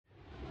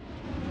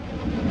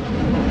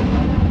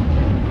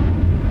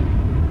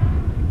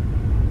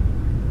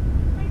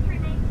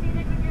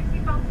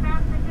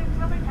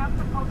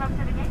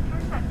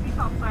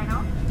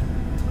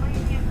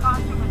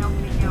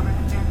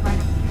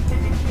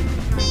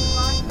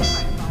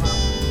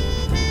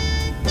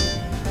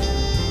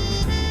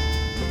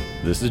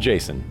This is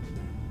Jason,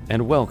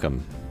 and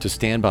welcome to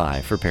Stand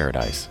By for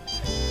Paradise.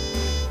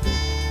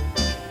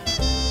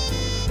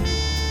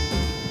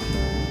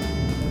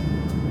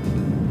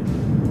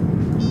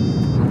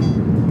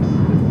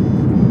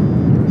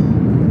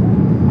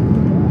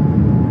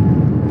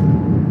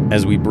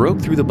 As we broke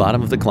through the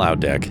bottom of the cloud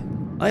deck,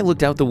 I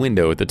looked out the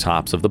window at the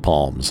tops of the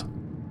palms.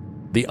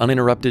 The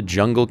uninterrupted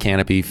jungle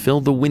canopy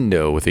filled the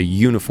window with a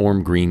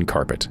uniform green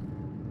carpet.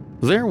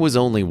 There was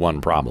only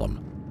one problem.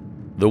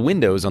 The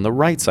windows on the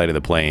right side of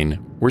the plane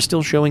were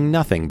still showing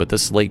nothing but the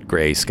slate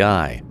gray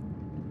sky.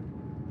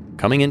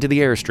 Coming into the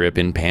airstrip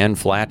in Pan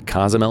Flat,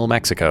 Cozumel,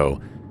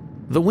 Mexico,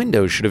 the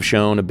windows should have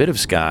shown a bit of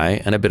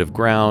sky and a bit of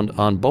ground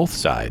on both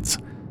sides,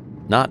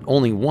 not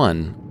only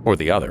one or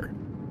the other.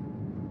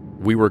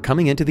 We were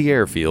coming into the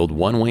airfield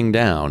one wing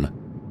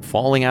down,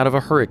 falling out of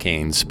a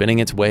hurricane spinning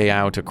its way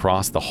out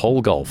across the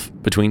whole Gulf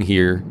between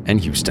here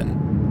and Houston.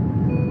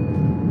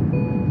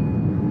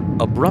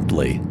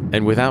 Abruptly,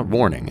 and without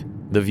warning,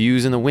 the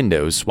views in the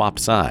windows swapped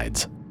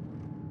sides.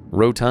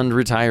 Rotund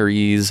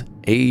retirees,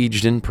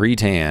 aged and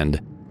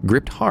pre-tanned,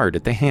 gripped hard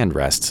at the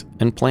handrests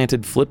and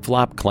planted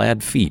flip-flop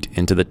clad feet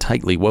into the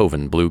tightly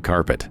woven blue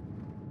carpet.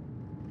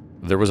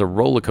 There was a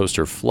roller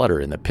coaster flutter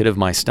in the pit of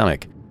my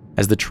stomach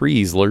as the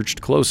trees lurched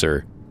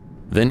closer.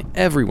 Then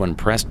everyone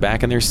pressed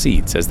back in their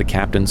seats as the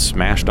captain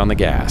smashed on the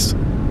gas.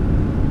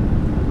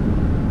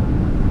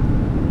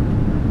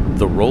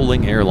 The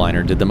rolling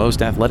airliner did the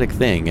most athletic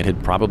thing it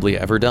had probably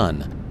ever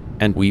done,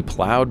 and we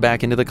plowed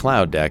back into the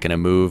cloud deck in a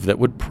move that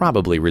would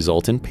probably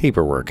result in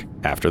paperwork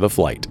after the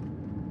flight.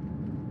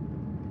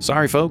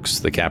 "Sorry folks,"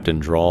 the captain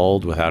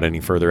drawled without any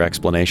further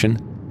explanation.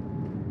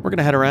 "We're going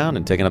to head around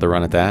and take another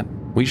run at that.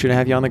 We should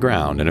have you on the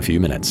ground in a few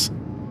minutes."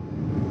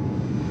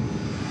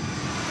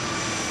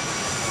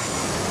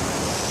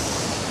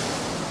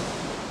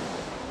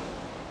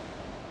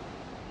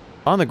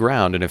 On the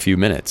ground in a few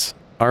minutes,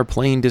 our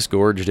plane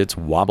disgorged its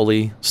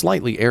wobbly,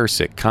 slightly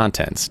airsick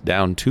contents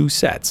down 2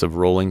 sets of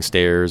rolling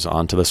stairs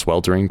onto the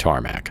sweltering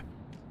tarmac.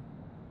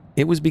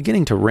 It was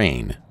beginning to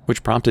rain,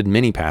 which prompted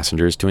many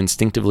passengers to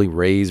instinctively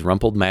raise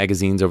rumpled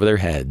magazines over their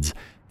heads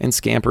and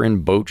scamper in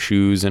boat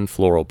shoes and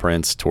floral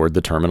prints toward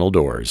the terminal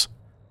doors.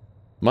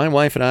 My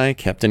wife and I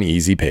kept an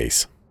easy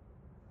pace.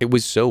 It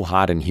was so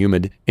hot and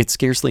humid, it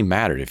scarcely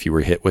mattered if you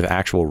were hit with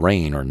actual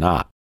rain or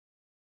not.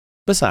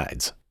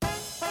 Besides,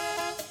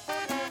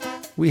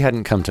 we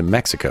hadn't come to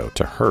Mexico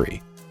to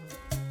hurry.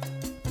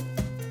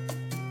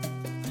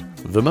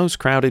 The most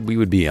crowded we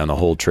would be on the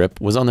whole trip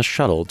was on the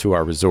shuttle to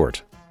our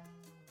resort.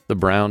 The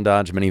brown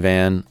Dodge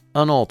minivan,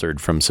 unaltered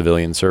from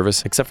civilian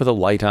service except for the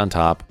light on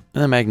top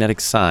and a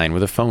magnetic sign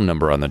with a phone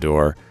number on the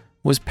door,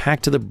 was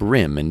packed to the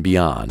brim and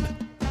beyond.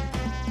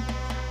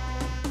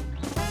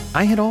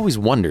 I had always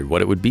wondered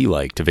what it would be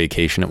like to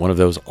vacation at one of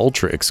those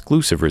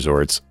ultra-exclusive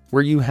resorts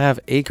where you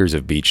have acres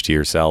of beach to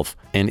yourself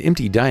and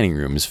empty dining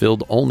rooms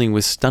filled only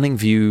with stunning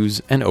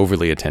views and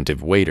overly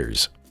attentive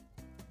waiters.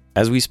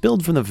 As we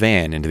spilled from the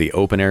van into the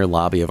open-air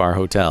lobby of our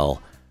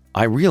hotel,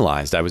 I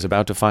realized I was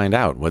about to find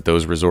out what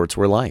those resorts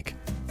were like.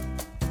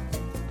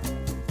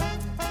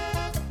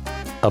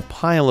 A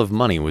pile of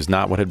money was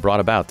not what had brought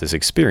about this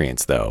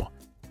experience, though.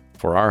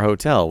 For our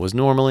hotel was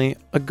normally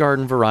a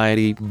garden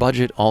variety,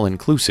 budget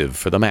all-inclusive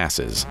for the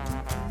masses.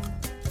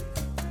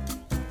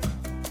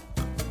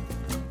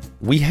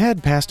 We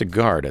had passed a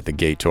guard at the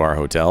gate to our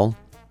hotel,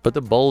 but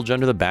the bulge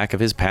under the back of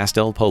his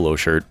pastel polo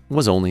shirt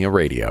was only a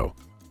radio.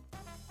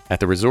 At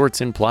the resorts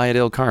in Playa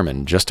del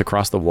Carmen, just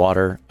across the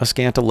water, a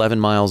scant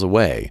 11 miles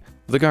away,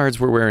 the guards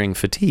were wearing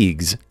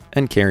fatigues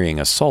and carrying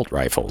assault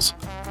rifles.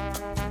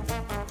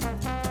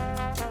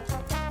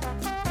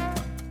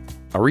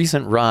 A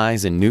recent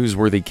rise in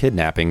newsworthy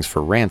kidnappings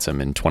for ransom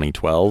in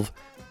 2012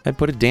 had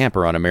put a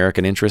damper on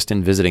American interest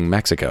in visiting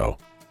Mexico.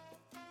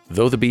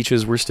 Though the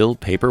beaches were still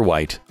paper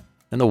white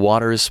and the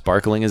water as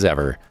sparkling as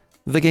ever,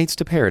 the gates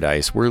to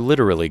paradise were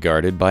literally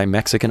guarded by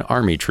Mexican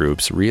army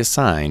troops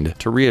reassigned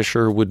to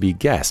reassure would-be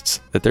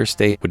guests that their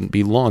stay wouldn't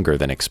be longer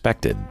than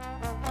expected.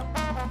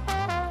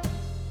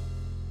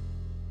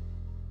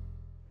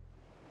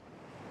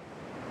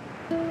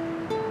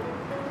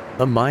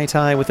 A Mai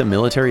Tai with a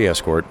military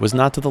escort was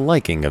not to the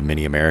liking of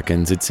many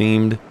Americans, it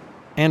seemed,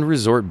 and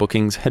resort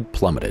bookings had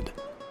plummeted.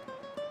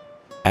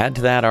 Add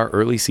to that our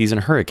early season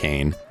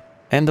hurricane,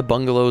 and the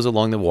bungalows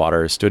along the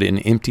water stood in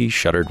empty,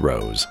 shuttered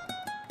rows.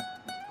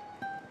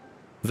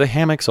 The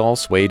hammocks all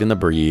swayed in the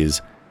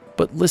breeze,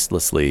 but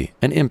listlessly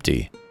and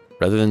empty,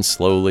 rather than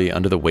slowly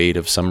under the weight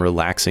of some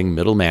relaxing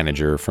middle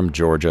manager from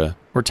Georgia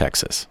or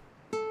Texas.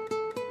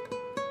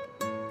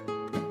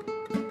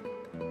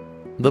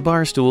 The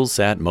bar stools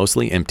sat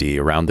mostly empty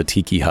around the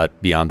tiki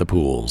hut beyond the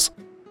pools.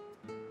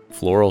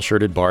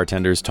 Floral-shirted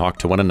bartenders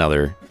talked to one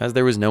another as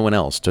there was no one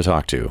else to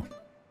talk to.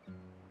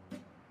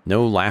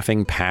 No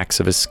laughing packs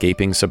of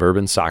escaping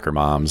suburban soccer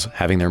moms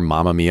having their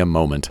Mamma Mia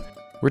moment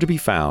were to be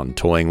found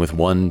toying with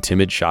one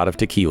timid shot of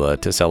tequila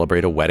to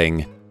celebrate a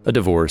wedding, a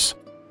divorce,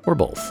 or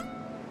both.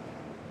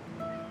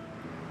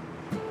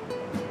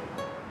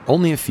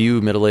 Only a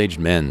few middle-aged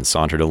men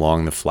sauntered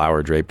along the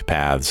flower-draped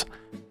paths,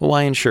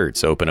 Hawaiian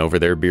shirts open over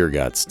their beer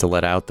guts to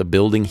let out the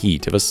building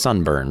heat of a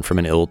sunburn from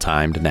an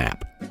ill-timed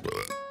nap.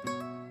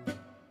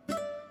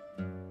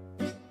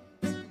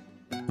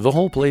 The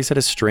whole place had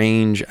a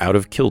strange,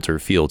 out-of-kilter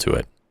feel to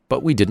it,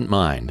 but we didn't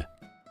mind.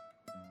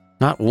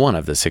 Not one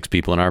of the 6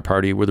 people in our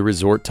party were the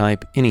resort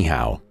type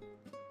anyhow.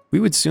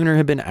 We would sooner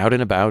have been out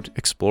and about,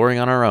 exploring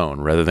on our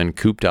own, rather than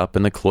cooped up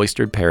in the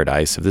cloistered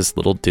paradise of this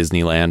little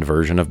Disneyland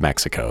version of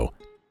Mexico.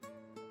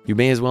 You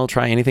may as well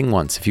try anything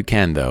once if you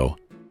can, though,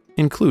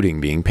 including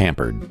being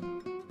pampered.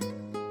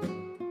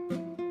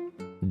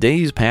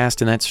 Days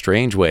passed in that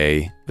strange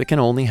way that can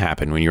only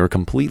happen when you are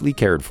completely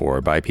cared for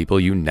by people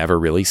you never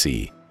really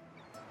see.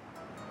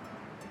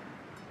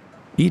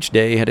 Each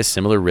day had a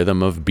similar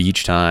rhythm of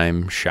beach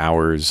time,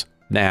 showers,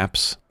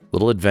 naps,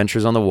 little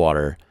adventures on the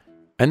water,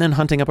 and then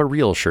hunting up a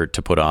real shirt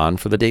to put on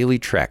for the daily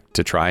trek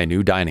to try a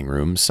new dining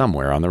room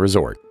somewhere on the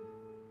resort.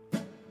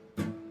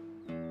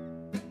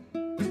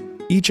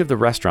 Each of the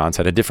restaurants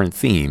had a different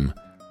theme,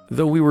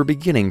 though we were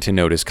beginning to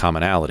notice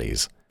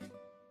commonalities.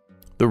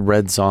 The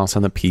red sauce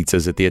on the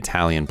pizzas at the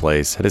Italian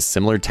place had a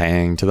similar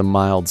tang to the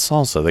mild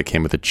salsa that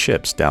came with the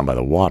chips down by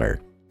the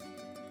water.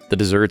 The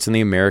desserts in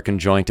the American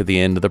joint at the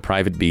end of the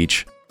private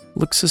beach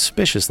looked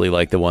suspiciously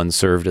like the ones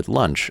served at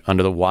lunch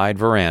under the wide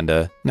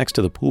veranda next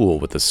to the pool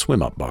with the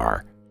swim-up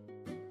bar.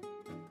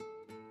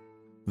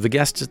 The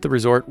guests at the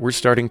resort were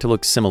starting to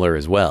look similar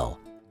as well.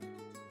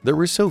 There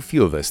were so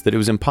few of us that it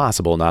was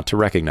impossible not to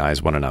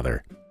recognize one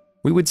another.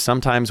 We would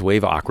sometimes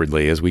wave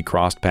awkwardly as we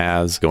crossed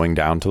paths going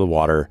down to the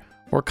water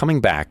or coming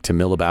back to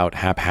mill about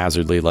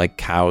haphazardly like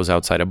cows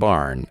outside a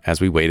barn as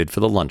we waited for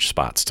the lunch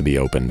spots to be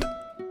opened.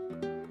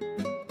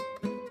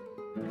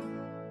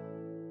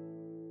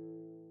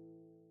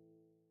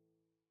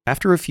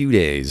 After a few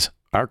days,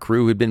 our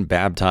crew had been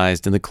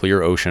baptized in the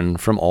clear ocean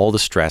from all the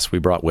stress we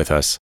brought with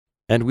us,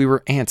 and we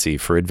were antsy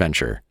for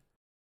adventure.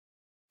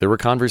 There were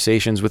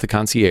conversations with the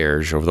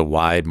concierge over the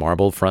wide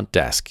marble front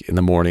desk in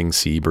the morning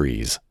sea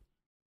breeze.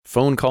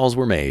 Phone calls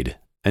were made,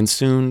 and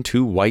soon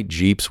 2 white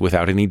Jeeps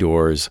without any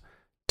doors,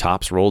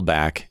 tops rolled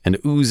back, and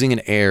oozing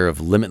an air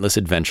of limitless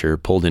adventure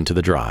pulled into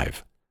the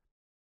drive.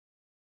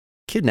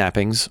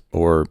 Kidnappings,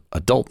 or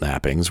adult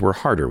nappings, were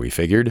harder, we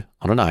figured,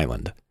 on an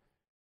island.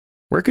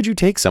 Where could you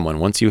take someone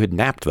once you had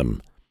napped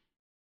them?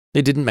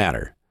 It didn't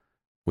matter.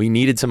 We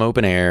needed some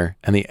open air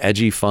and the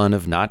edgy fun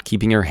of not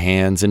keeping your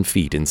hands and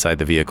feet inside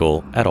the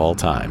vehicle at all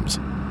times.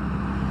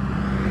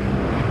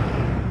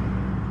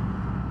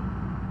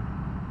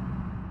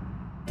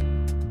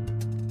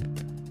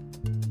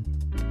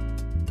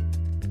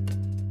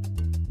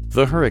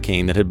 The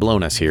hurricane that had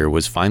blown us here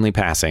was finally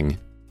passing,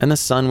 and the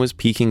sun was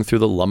peeking through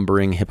the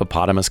lumbering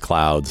hippopotamus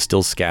clouds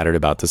still scattered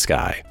about the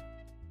sky.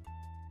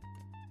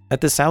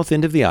 At the south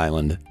end of the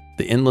island,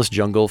 the endless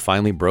jungle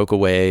finally broke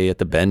away at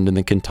the bend in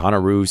the Quintana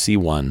Roo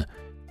C1,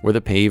 where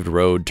the paved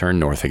road turned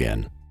north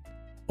again.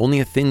 Only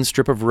a thin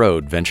strip of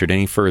road ventured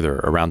any further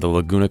around the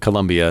Laguna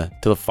Columbia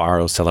to the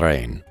Faro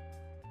Salarain.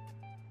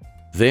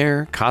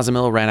 There,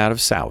 Cozumel ran out of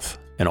south,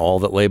 and all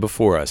that lay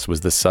before us was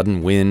the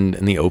sudden wind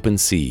and the open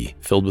sea,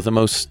 filled with the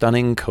most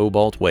stunning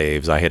cobalt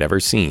waves I had ever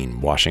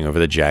seen washing over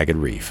the jagged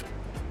reef.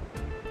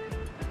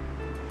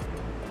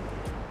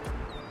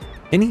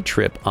 Any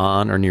trip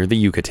on or near the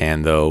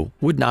Yucatan, though,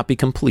 would not be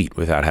complete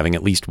without having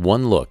at least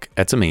one look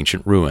at some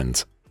ancient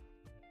ruins.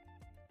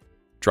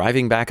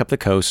 Driving back up the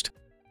coast,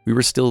 we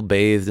were still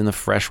bathed in the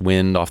fresh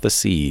wind off the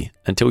sea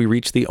until we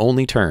reached the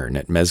only turn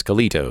at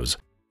Mezcalitos,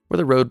 where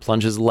the road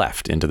plunges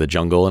left into the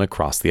jungle and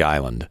across the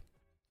island.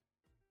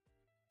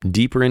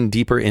 Deeper and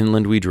deeper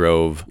inland we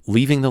drove,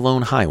 leaving the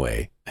lone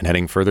highway and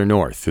heading further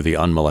north through the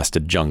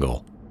unmolested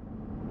jungle.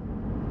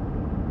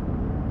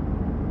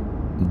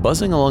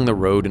 Buzzing along the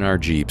road in our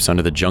Jeeps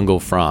under the jungle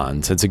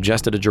fronds had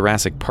suggested a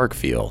Jurassic Park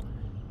feel,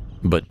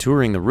 but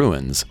touring the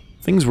ruins,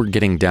 things were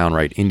getting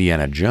downright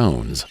Indiana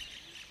Jones.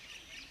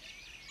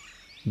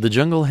 The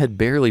jungle had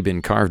barely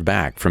been carved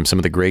back from some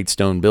of the great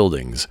stone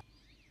buildings,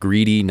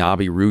 greedy,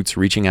 knobby roots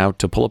reaching out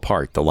to pull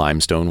apart the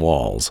limestone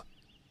walls.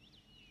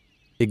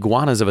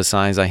 Iguanas of a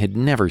size I had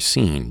never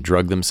seen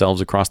drug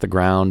themselves across the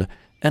ground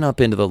and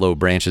up into the low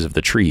branches of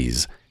the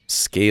trees,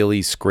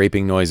 scaly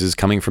scraping noises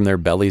coming from their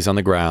bellies on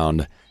the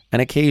ground,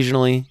 and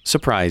occasionally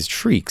surprised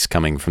shrieks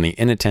coming from the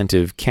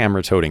inattentive,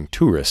 camera-toting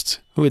tourists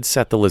who had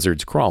set the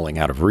lizards crawling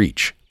out of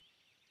reach.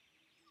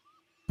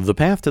 The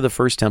path to the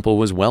first temple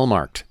was well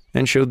marked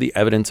and showed the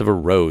evidence of a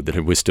road that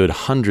had withstood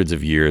hundreds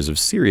of years of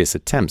serious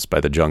attempts by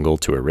the jungle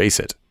to erase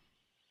it.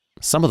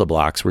 Some of the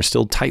blocks were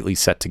still tightly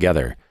set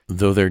together,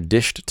 though their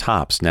dished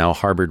tops now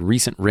harbored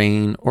recent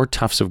rain or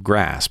tufts of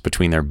grass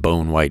between their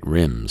bone-white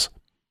rims.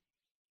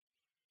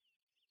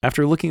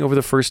 After looking over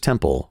the first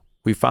temple,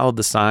 we followed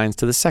the signs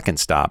to the second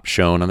stop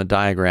shown on the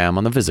diagram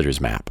on the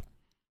visitor's map.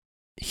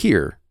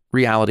 Here,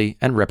 reality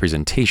and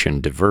representation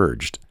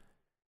diverged.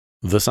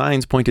 The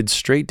signs pointed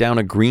straight down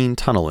a green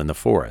tunnel in the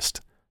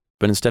forest,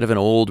 but instead of an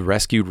old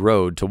rescued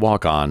road to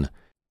walk on,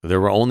 there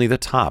were only the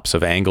tops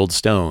of angled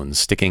stones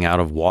sticking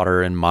out of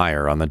water and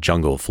mire on the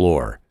jungle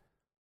floor.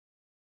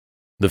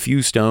 The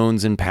few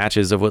stones and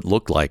patches of what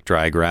looked like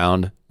dry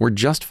ground were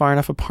just far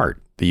enough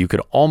apart that you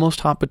could almost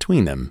hop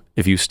between them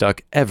if you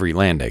stuck every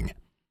landing.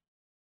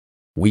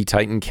 We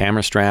tightened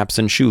camera straps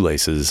and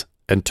shoelaces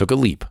and took a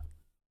leap,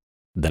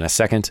 then a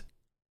second,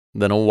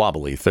 then a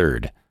wobbly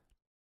third.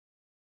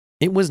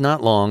 It was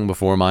not long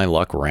before my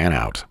luck ran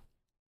out.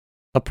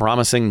 A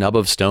promising nub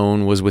of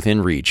stone was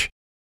within reach,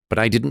 but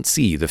I didn't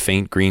see the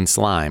faint green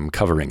slime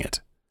covering it.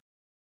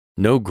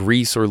 No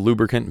grease or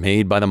lubricant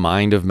made by the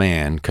mind of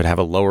man could have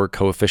a lower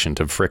coefficient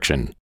of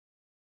friction.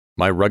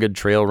 My rugged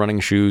trail running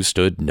shoes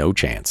stood no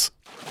chance.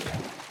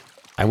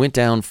 I went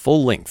down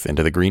full length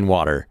into the green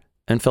water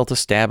and felt a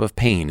stab of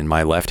pain in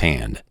my left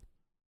hand.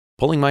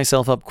 Pulling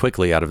myself up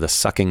quickly out of the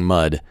sucking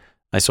mud,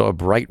 I saw a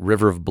bright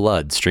river of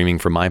blood streaming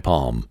from my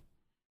palm.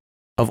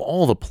 Of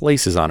all the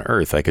places on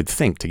earth I could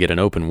think to get an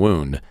open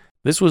wound,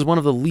 this was one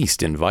of the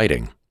least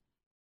inviting.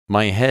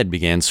 My head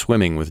began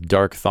swimming with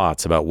dark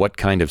thoughts about what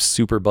kind of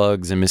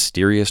superbugs and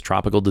mysterious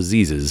tropical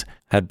diseases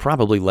had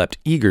probably leapt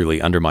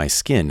eagerly under my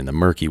skin in the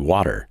murky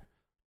water.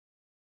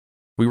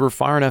 We were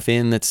far enough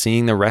in that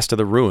seeing the rest of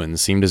the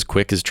ruins seemed as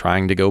quick as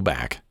trying to go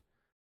back.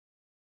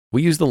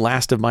 We used the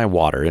last of my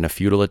water in a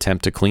futile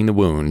attempt to clean the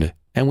wound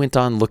and went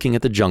on looking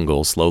at the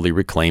jungle slowly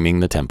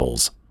reclaiming the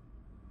temples.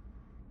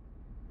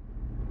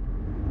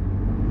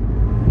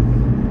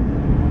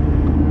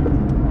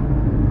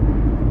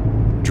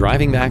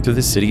 Driving back to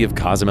the city of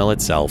Cozumel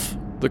itself,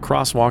 the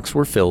crosswalks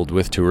were filled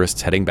with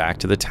tourists heading back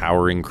to the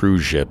towering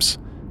cruise ships,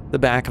 the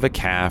back of a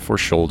calf or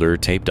shoulder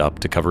taped up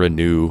to cover a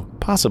new,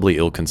 possibly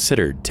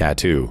ill-considered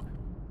tattoo.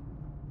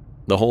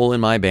 The hole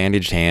in my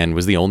bandaged hand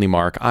was the only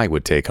mark I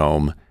would take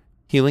home,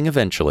 healing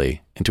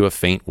eventually into a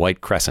faint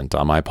white crescent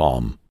on my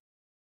palm.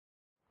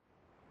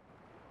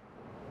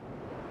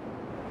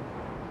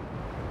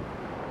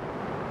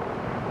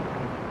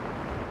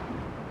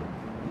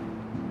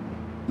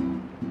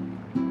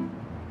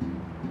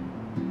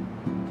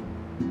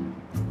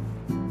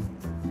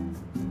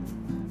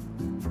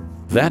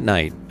 That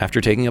night, after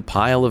taking a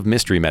pile of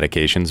mystery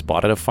medications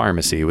bought at a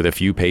pharmacy with a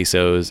few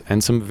pesos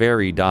and some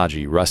very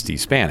dodgy, rusty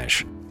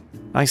Spanish,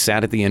 I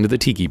sat at the end of the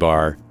tiki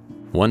bar,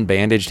 one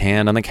bandaged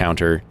hand on the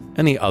counter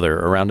and the other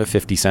around a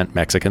 50-cent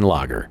Mexican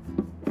lager.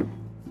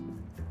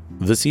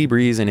 The sea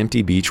breeze and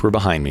empty beach were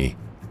behind me,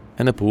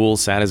 and the pool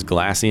sat as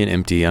glassy and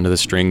empty under the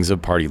strings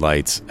of party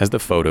lights as the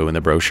photo in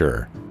the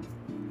brochure.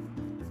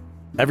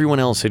 Everyone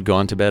else had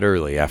gone to bed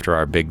early after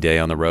our big day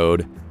on the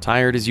road,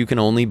 tired as you can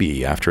only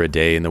be after a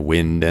day in the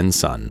wind and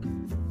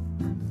sun.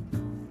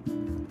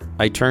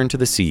 I turned to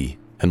the sea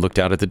and looked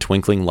out at the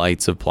twinkling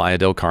lights of Playa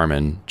del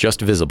Carmen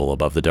just visible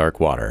above the dark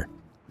water.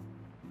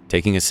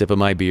 Taking a sip of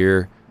my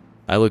beer,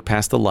 I looked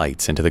past the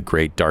lights into the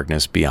great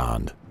darkness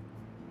beyond.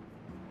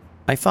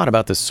 I thought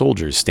about the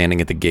soldiers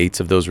standing at the gates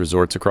of those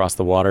resorts across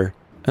the water,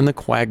 and the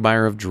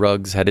quagmire of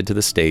drugs headed to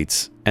the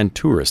States and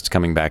tourists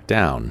coming back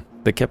down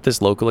that kept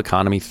this local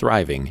economy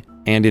thriving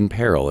and in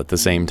peril at the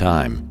same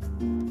time.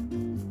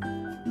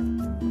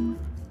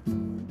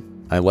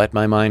 I let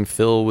my mind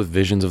fill with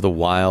visions of the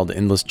wild,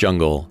 endless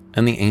jungle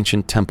and the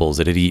ancient temples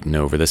it had eaten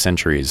over the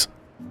centuries.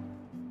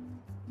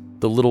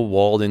 The little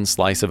walled-in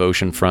slice of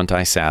ocean front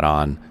I sat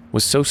on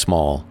was so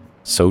small,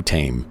 so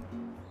tame.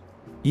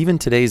 Even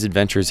today's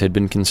adventures had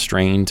been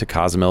constrained to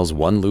Cozumel's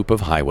one loop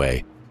of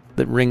highway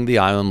that ringed the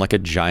island like a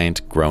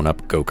giant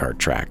grown-up go-kart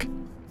track.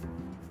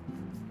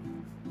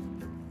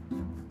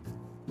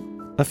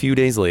 A few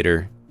days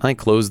later, I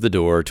closed the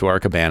door to our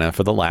cabana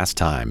for the last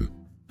time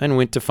and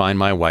went to find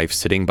my wife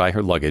sitting by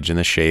her luggage in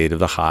the shade of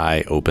the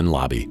high, open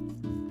lobby.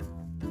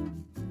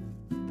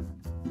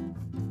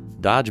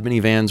 Dodge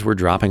minivans were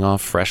dropping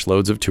off fresh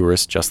loads of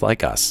tourists just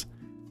like us,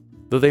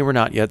 though they were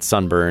not yet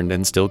sunburned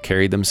and still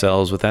carried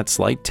themselves with that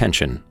slight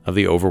tension of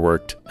the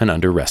overworked and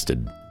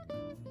under-rested.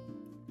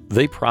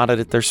 They prodded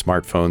at their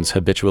smartphones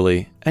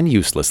habitually and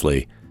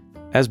uselessly,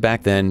 as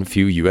back then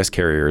few U.S.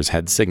 carriers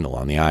had signal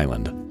on the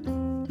island.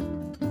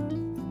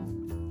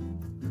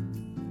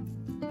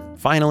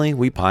 Finally,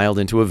 we piled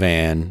into a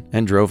van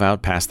and drove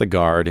out past the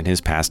guard in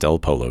his pastel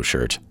polo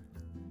shirt.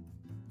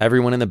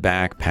 Everyone in the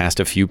back passed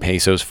a few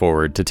pesos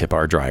forward to tip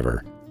our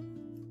driver.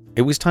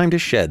 It was time to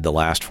shed the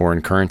last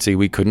foreign currency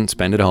we couldn't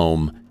spend at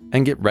home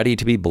and get ready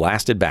to be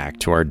blasted back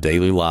to our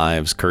daily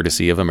lives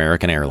courtesy of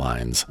American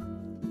Airlines.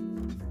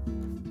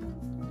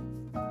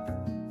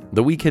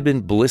 The week had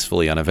been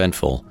blissfully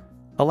uneventful,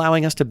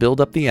 allowing us to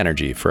build up the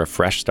energy for a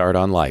fresh start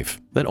on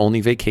life that only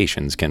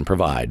vacations can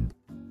provide.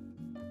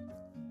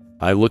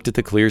 I looked at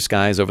the clear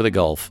skies over the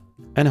Gulf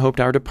and hoped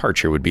our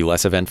departure would be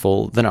less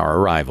eventful than our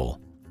arrival.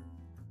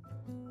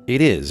 It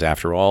is,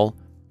 after all,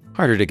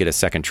 harder to get a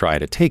second try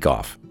at a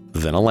takeoff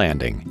than a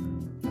landing.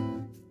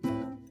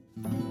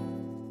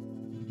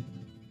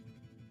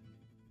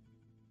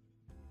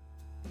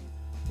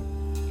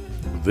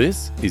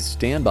 This is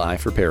Stand By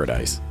for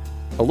Paradise,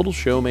 a little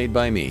show made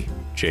by me,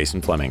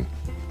 Jason Fleming.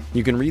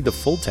 You can read the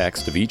full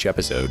text of each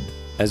episode,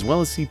 as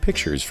well as see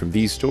pictures from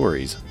these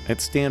stories at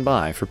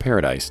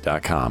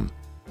standbyforparadise.com.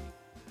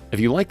 If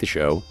you like the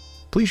show,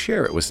 please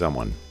share it with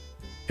someone.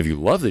 If you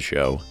love the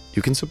show,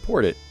 you can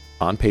support it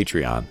on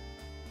Patreon.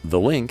 The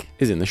link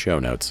is in the show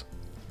notes.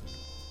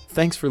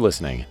 Thanks for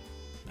listening,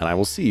 and I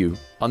will see you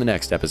on the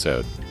next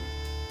episode.